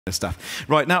stuff.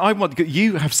 Right, now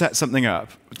you have set something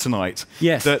up tonight.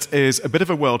 Yes. That is a bit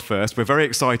of a world first. We're very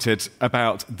excited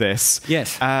about this.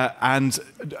 Yes. And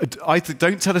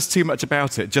don't tell us too much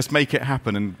about it. Just make it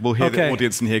happen, and we'll hear the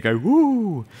audience in here go,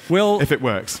 woo, Will, if it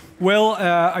works. Will,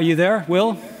 are you there,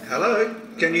 Will? Hello,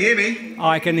 can you hear me?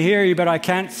 I can hear you, but I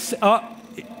can't... Oh,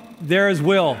 there's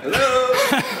Will. Hello.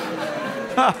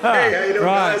 Hey, how you doing,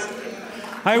 guys?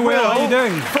 Hi, Will, how you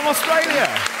doing? From Australia.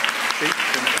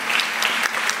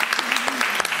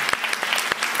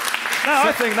 Now,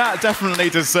 I think that definitely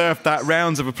deserved that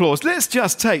round of applause. Let's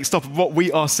just take stock of what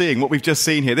we are seeing, what we've just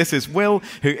seen here. This is Will,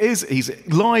 he's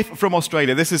live from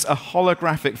Australia. This is a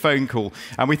holographic phone call,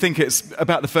 and we think it's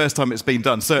about the first time it's been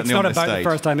done, certainly on this stage. It's not about the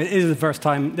first time, it is the first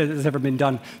time that it's ever been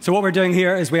done. So what we're doing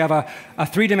here is we have a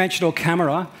three-dimensional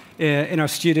camera in our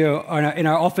studio, in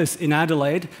our office in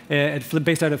Adelaide,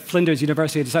 based out of Flinders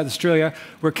University in South Australia.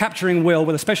 We're capturing Will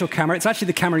with a special camera. It's actually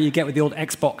the camera you get with the old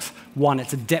Xbox One.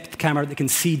 It's a depth camera that can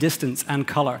see distance and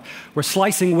color. We're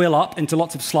slicing Will up into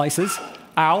lots of slices.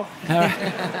 Ow.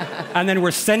 And then we're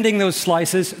sending those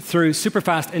slices through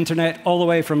super-fast internet all the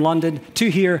way from London to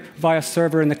here via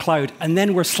server in the cloud. And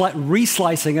then we're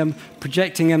re-slicing them,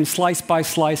 projecting them slice by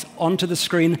slice onto the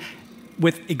screen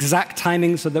with exact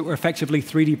timing so that we're effectively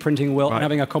 3D printing Will and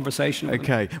having a conversation with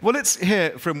him. Well, let's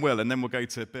hear from Will, and then we'll go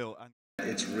to Bill.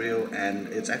 It's real, and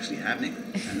it's actually happening.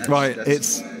 And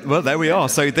Well, there we are.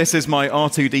 So this is my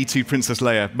R2-D2 Princess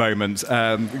Leia moment.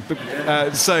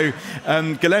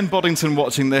 Glenn Boddington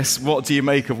watching this, what do you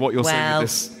make of what you're seeing with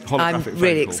this holographic phone I'm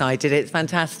really call? excited. It's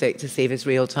fantastic to see this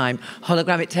real-time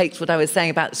hologram. It takes what I was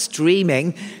saying about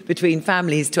streaming between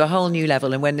families to a whole new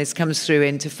level, and when this comes through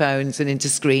into phones and into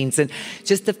screens, and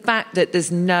just the fact that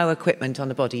there's no equipment on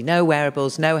the body, no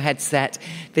wearables, no headset,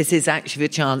 this is actually a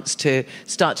chance to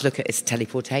start to look at its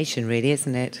teleportation, really,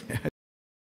 isn't it?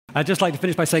 I'd just like to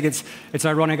finish by saying it's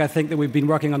ironic, I think, that we've been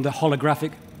working on the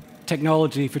holographic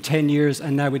technology for 10 years,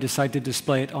 and now we decide to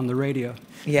display it on the radio.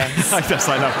 Yes. Yes,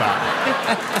 I love that.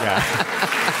 Yeah.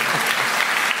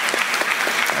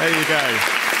 There you go.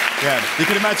 Yeah, you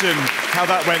can imagine how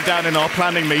that went down in our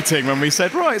planning meeting when we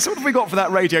said, right, so what have we got for that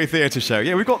radio theatre show?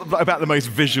 Yeah, we've got about the most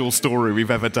visual story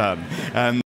we've ever done.